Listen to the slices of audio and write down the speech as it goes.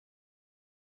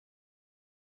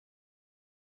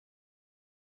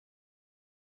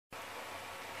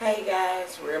Hey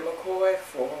guys,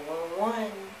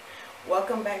 RealMcCoy411.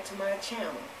 Welcome back to my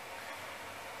channel.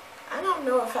 I don't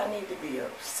know if I need to be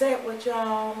upset with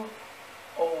y'all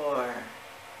or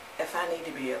if I need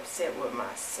to be upset with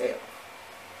myself.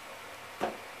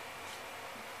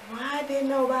 Why didn't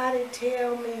nobody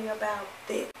tell me about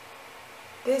this?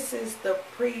 This is the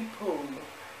pre-poo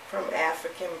from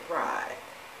African Pride.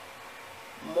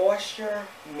 Moisture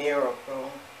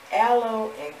Miracle,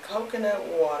 aloe and coconut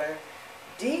water,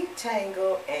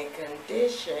 detangle and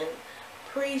condition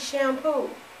pre-shampoo.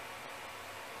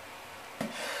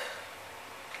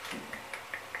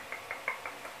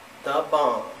 The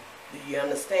bomb. Do you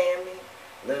understand me?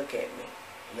 Look at me.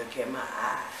 Look at my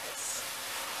eyes.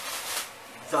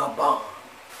 The bomb.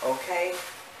 Okay?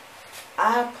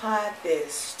 I applied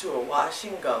this to a wash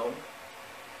and go,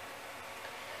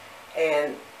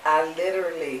 and I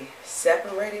literally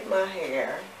separated my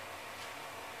hair,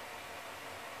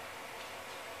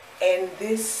 and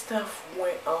this stuff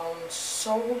went on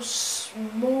so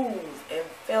smooth and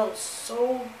felt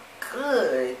so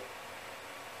good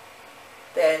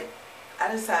that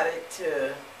I decided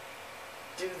to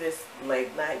do this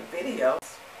late night video.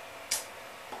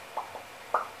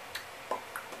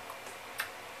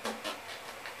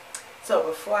 So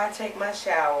before I take my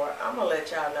shower, I'm going to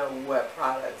let y'all know what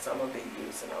products I'm going to be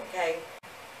using, okay?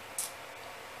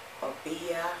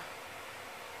 Obia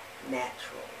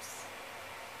Naturals.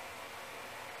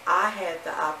 I had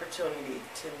the opportunity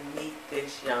to meet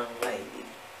this young lady,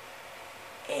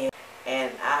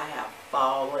 and I have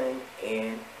fallen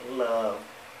in love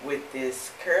with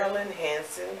this curl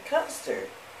enhancing custard.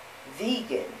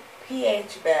 Vegan,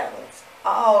 pH balance,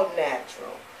 all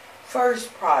natural.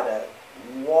 First product,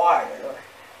 water,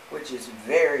 which is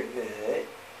very good.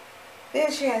 Then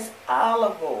she has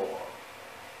olive oil,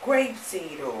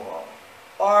 grapeseed oil,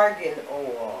 argan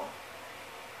oil,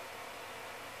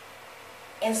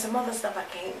 and some other stuff I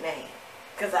can't name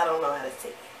because I don't know how to say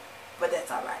it, but that's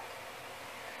alright.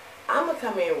 I'm going to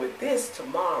come in with this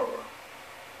tomorrow,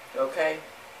 okay?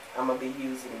 I'm going to be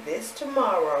using this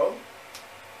tomorrow,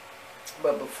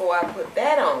 but before I put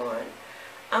that on,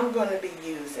 I'm going to be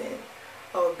using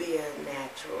Obia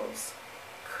Naturals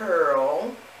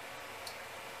Curl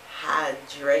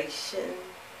Hydration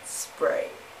Spray.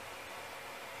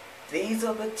 These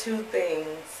are the two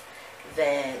things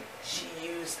that she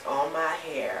used on my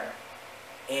hair,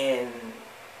 and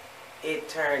it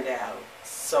turned out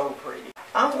so pretty.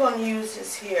 I'm going to use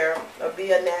this here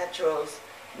Obia Naturals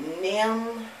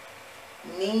Neem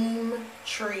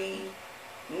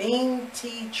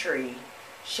Tea Tree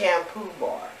Shampoo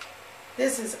Bar.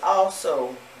 This is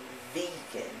also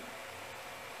vegan,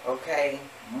 okay,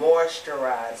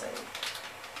 moisturizing,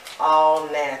 all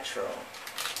natural.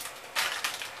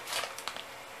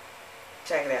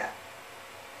 Check it out.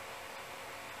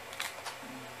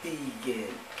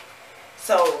 Vegan.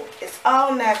 So it's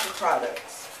all natural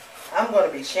products. I'm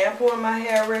going to be shampooing my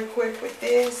hair real quick with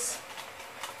this.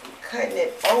 I'm cutting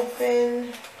it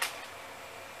open.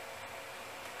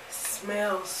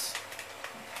 Smells,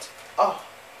 oh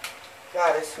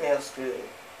God, it smells good.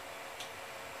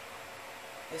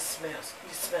 It smells,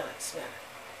 you smell it, smell it.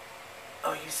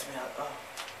 Oh, you smell it, oh.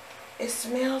 It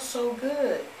smells so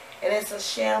good. And it's a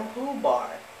shampoo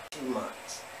bar, 2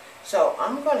 months. So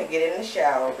I'm going to get in the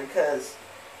shower because,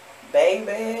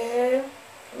 baby,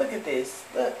 look at this.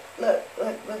 Look, look,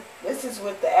 look, look. This is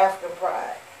with the African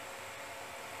Pride.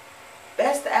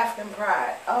 That's the African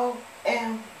Pride.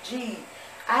 OMG.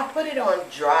 I put it on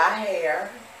dry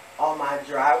hair, on my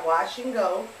dry wash and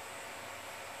go,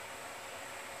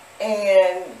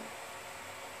 and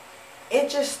it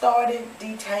just started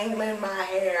detangling my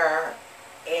hair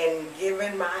and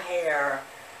giving my hair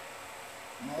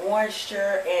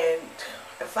moisture. And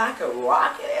if I could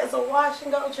rock it as a wash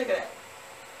and go, check it out.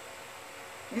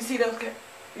 You see those?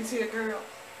 You see the girl?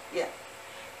 Yeah.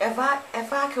 If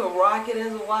I could rock it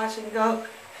as a wash and go,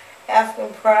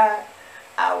 African Pride,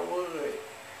 I would.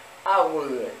 I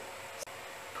would.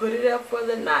 Put it up for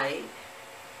the night.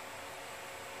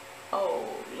 Oh,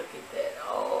 look at that.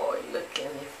 Oh, look,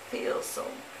 and it feels so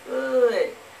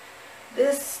good.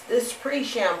 This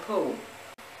pre-shampoo.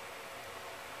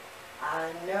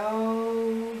 I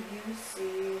know you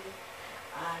see it.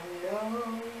 I know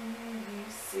you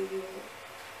see it.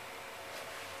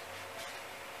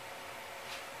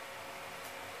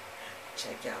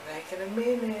 Check y'all back in a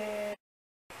minute.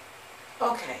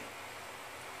 Okay.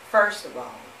 First of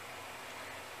all,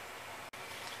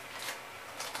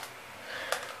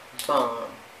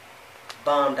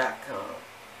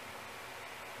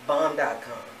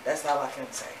 bomb.com. That's all I can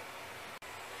say.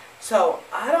 So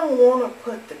I don't want to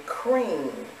put the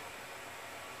cream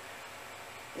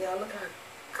Y'all look how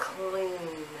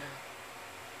clean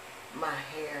my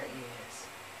hair is.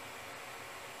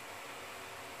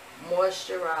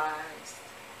 Moisturized,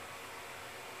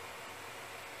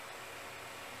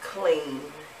 clean,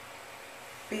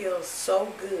 feels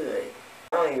so good.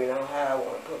 I don't even know how I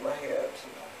want to put my hair up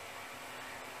tonight,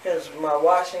 because my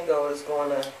wash and go is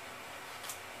gonna,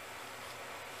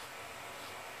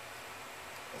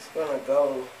 it's gonna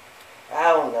go, I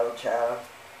don't know, child.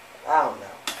 I don't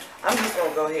know. I'm just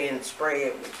gonna go ahead and spray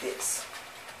it with this,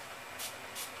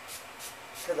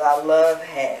 because I love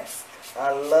Hask.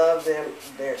 I love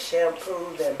their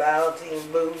shampoo, their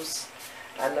Biotin Boost.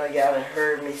 I know y'all done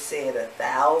heard me say it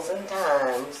 1,000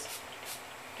 times.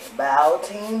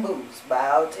 Biotin Boost,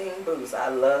 Biotin Boost. I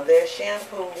love their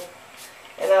shampoo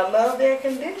and I love their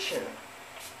conditioner.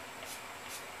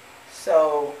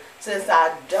 So since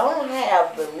I don't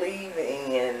have the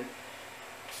leave-in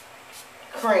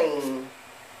cream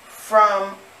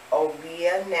from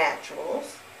Obia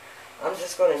Naturals, I'm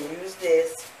just going to use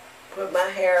this, put my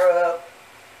hair up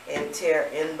until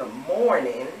in the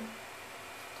morning,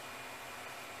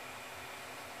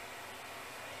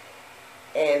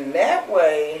 and that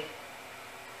way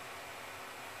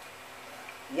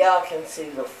y'all can see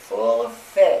the full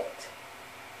effect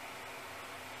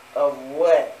of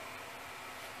what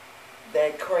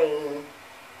that cream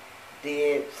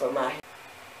did for my hair.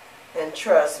 And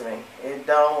trust me, it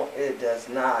does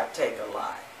not take a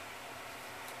lot.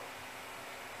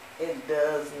 It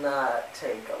does not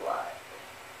take a lot.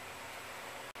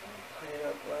 Put it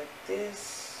up like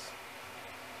this.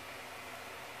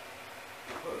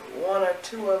 Put one or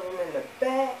two of them in the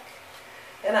back.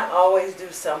 And I always do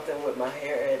something with my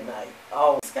hair at night.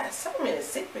 Oh, it's got so many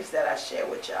secrets that I share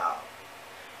with y'all.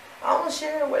 I don't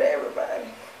share it with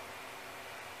everybody.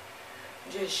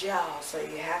 Just y'all. So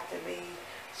you have to be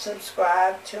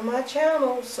subscribed to my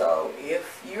channel. So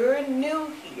if you're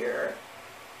new here,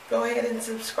 go ahead and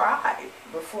subscribe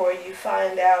before you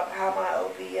find out how my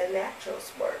Obia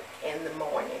Naturals work in the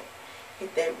morning.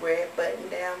 Hit that red button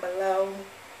down below.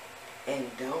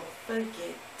 And don't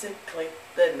forget to click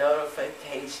the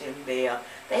notification bell.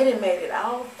 They done made it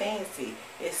all fancy.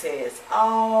 It says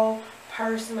all,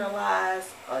 personalized,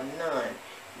 or none.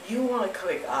 You want to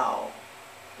click all,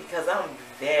 because I'm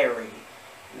very,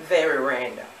 very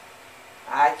random.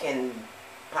 I can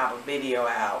pop a video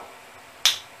out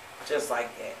just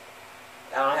like that.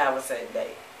 I don't have a set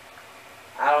date.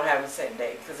 I don't have a set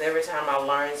date, because every time I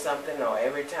learn something or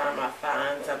every time I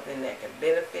find something that can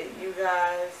benefit you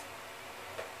guys,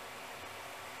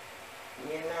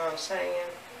 you know what I'm saying?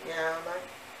 Yeah,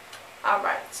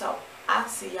 alright, so I'll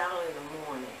see y'all in the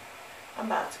morning. I'm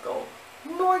about to go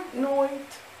night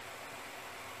night.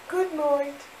 Good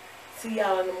night. See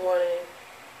y'all in the morning,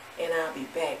 and I'll be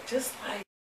back just like.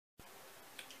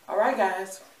 Alright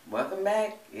guys, welcome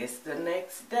back. It's the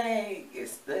next day.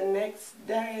 It's the next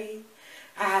day.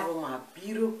 I have on my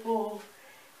beautiful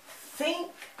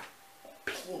Think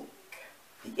Pink.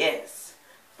 Yes,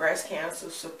 breast cancer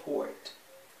support.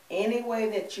 Any way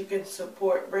that you can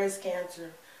support breast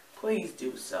cancer, please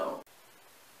do so.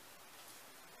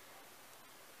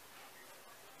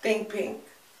 Think Pink.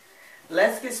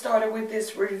 Let's get started with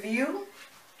this review.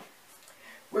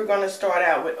 We're going to start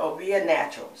out with Obia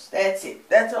Naturals. That's it.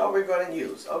 That's all we're going to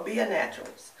use. Obia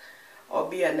Naturals.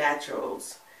 Obia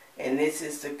Naturals. And this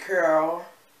is the Curl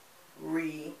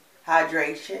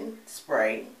Rehydration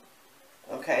Spray.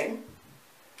 Okay.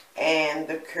 And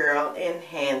the Curl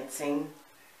Enhancing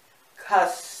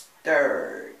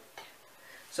Custard.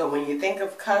 So when you think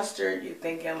of custard, you're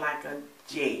thinking like a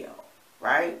gel,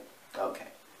 right? Okay.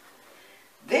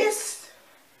 This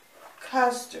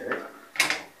custard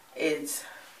is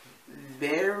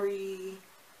very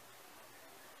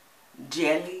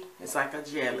jelly. It's like a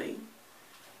jelly.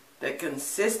 The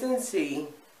consistency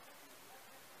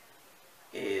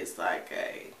is like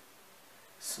a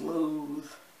smooth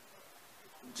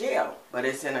gel, but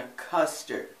it's in a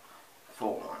custard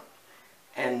form.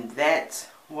 And that's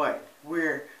what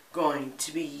we're going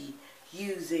to be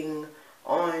using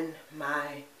on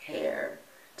my hair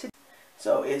today.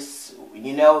 So it's,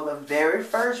 you know, the very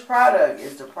first product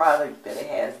is the product that it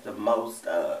has the most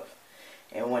of.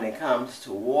 And when it comes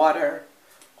to water,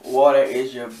 water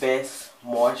is your best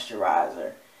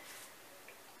moisturizer.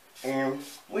 And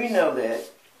we know that.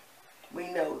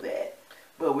 We know that.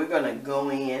 But we're going to go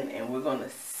in and we're going to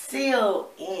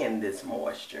seal in this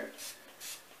moisture.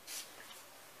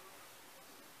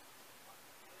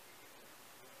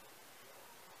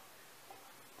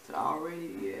 It's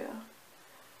already, yeah.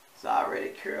 It's already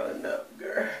curling up,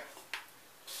 girl.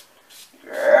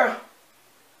 Girl.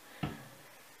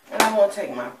 And I'm going to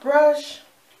take my brush.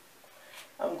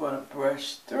 I'm going to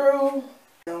brush through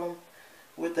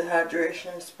with the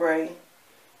hydration spray.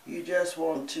 You just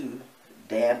want to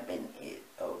dampen it,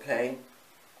 okay?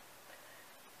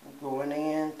 I'm going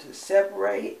in to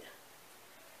separate,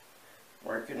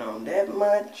 working on that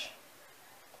much,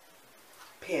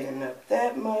 pinning up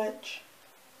that much.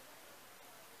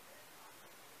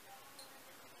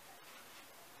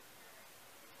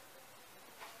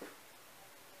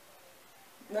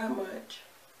 Not much.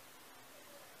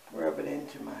 Rub it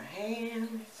into my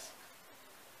hands.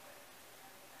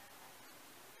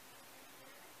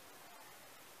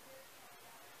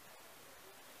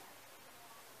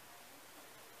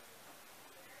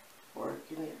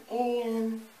 Working it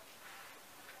in.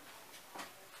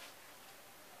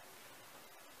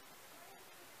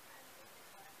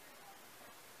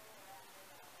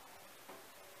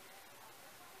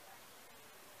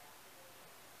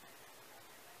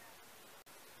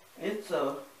 It's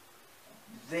a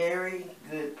very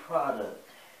good product.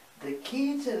 The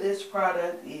key to this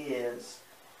product is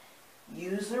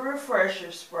use the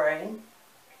refresher spray,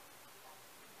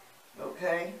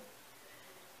 okay?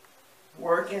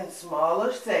 Work in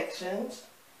smaller sections,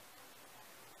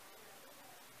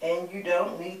 and you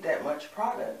don't need that much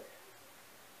product.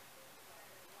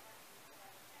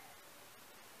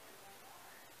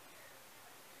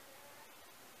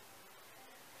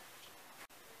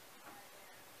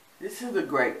 This is a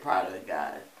great product,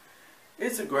 guys.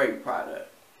 It's a great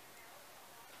product.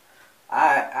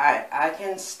 I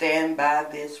can stand by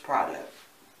this product.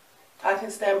 I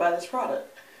can stand by this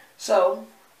product. So,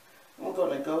 I'm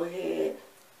going to go ahead,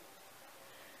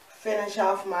 finish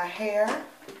off my hair,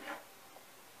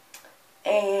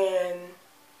 and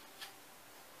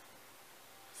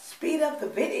speed up the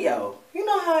video. You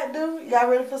know how I do. Y'all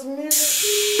ready for some music?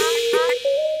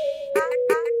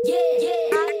 Yeah, yeah.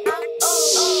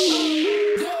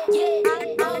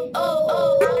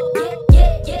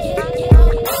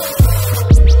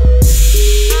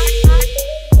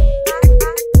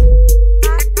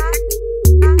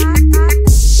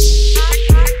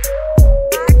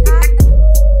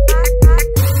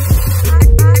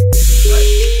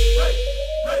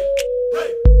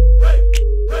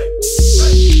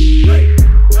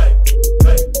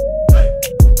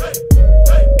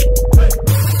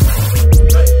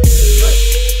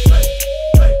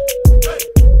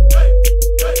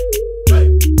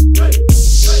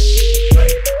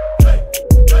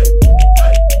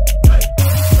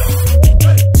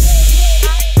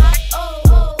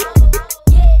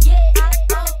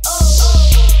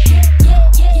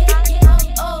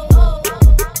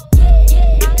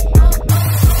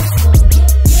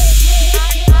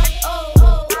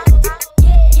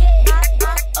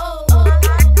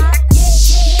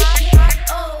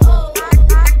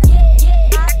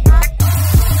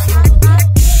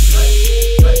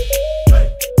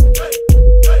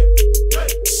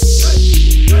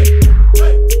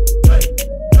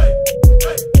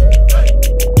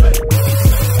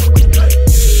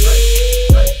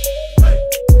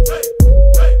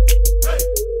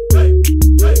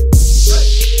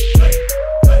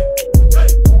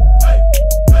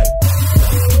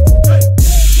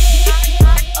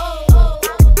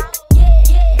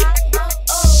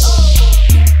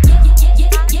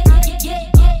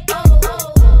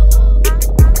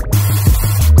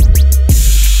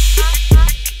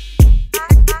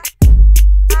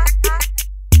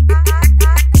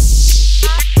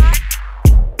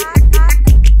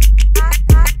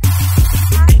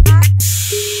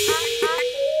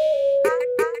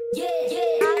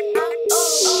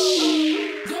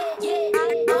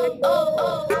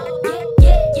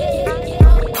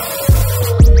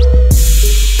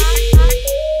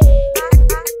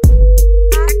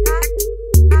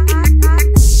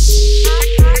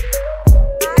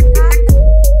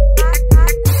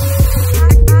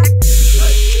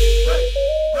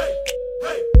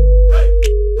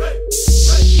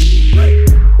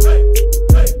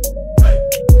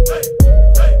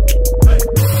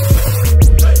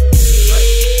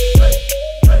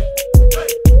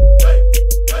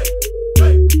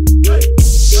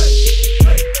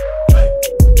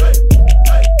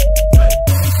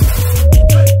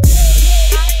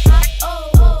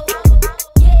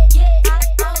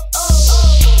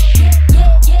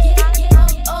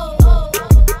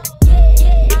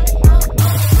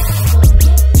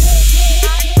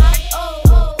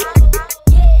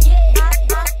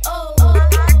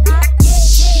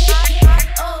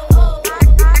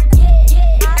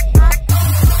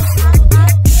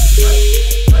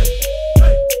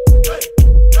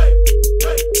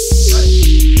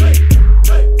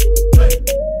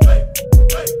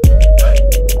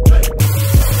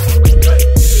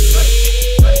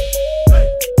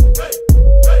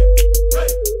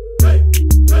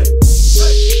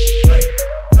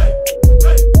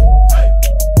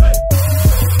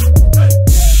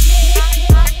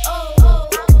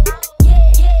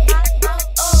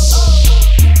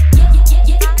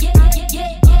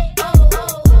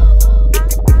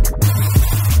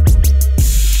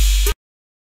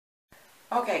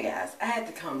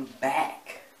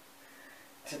 back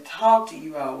to talk to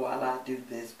you all while I do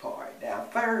this part. Now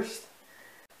first,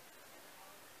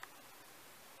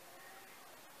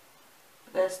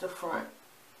 that's the front.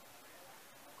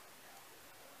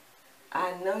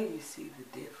 I know you see the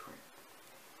difference.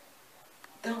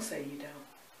 Don't say you don't.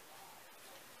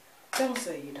 Don't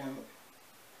say you don't.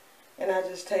 And I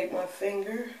just take my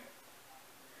finger,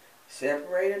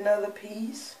 separate another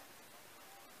piece.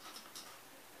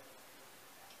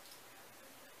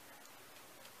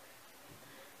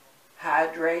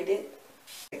 Hydrate it,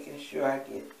 making sure I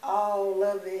get all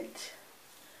of it.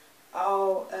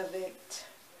 All of it.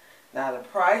 Now the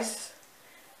price,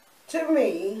 to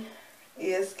me,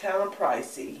 is kind of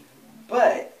pricey,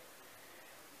 but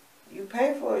you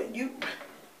pay for it.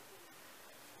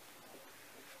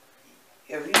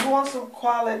 If you want some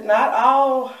quality, not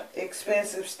all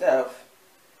expensive stuff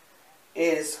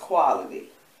is quality.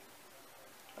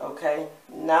 Okay?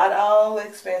 Not all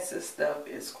expensive stuff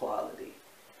is quality.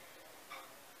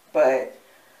 But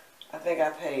I think I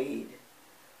paid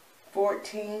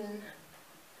 $14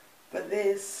 for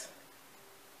this.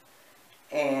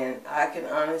 And I can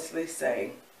honestly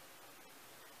say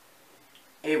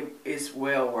it is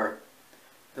well worth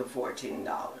the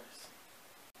 $14.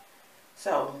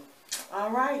 So,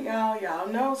 alright y'all. Y'all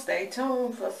know, stay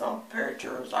tuned for some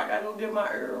pictures. I gotta go get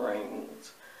my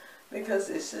earrings because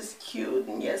it's just cute.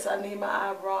 And yes, I need my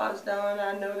eyebrows done.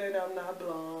 I know that I'm not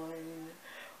blind.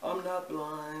 I'm not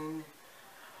blind.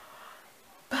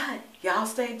 But y'all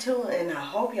stay tuned, and I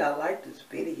hope y'all like this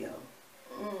video.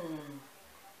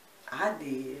 I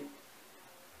did.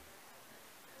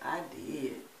 I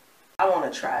did. I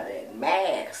want to try that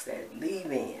mask, that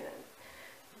leave-in.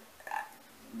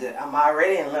 I'm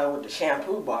already in love with the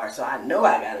shampoo bar, so I know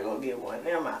I got to go get one of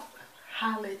them.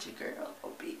 Holla at your girl,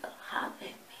 Obia. Holla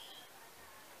at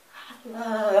me.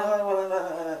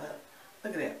 Holla.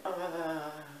 Look at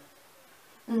that.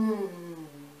 And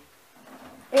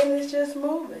it's just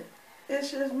moving.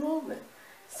 It's just moving.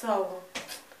 So,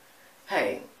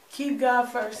 hey, keep God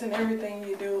first in everything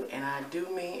you do, and I do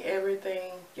mean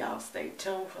everything. Y'all stay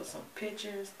tuned for some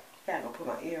pictures. I gotta go put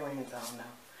my earrings on now.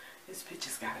 This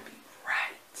picture's gotta be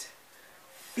right.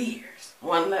 Fierce.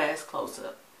 One last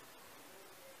close-up.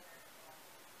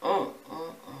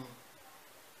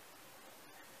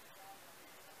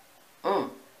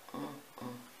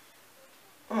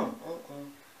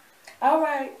 All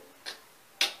right.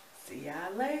 See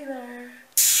y'all later.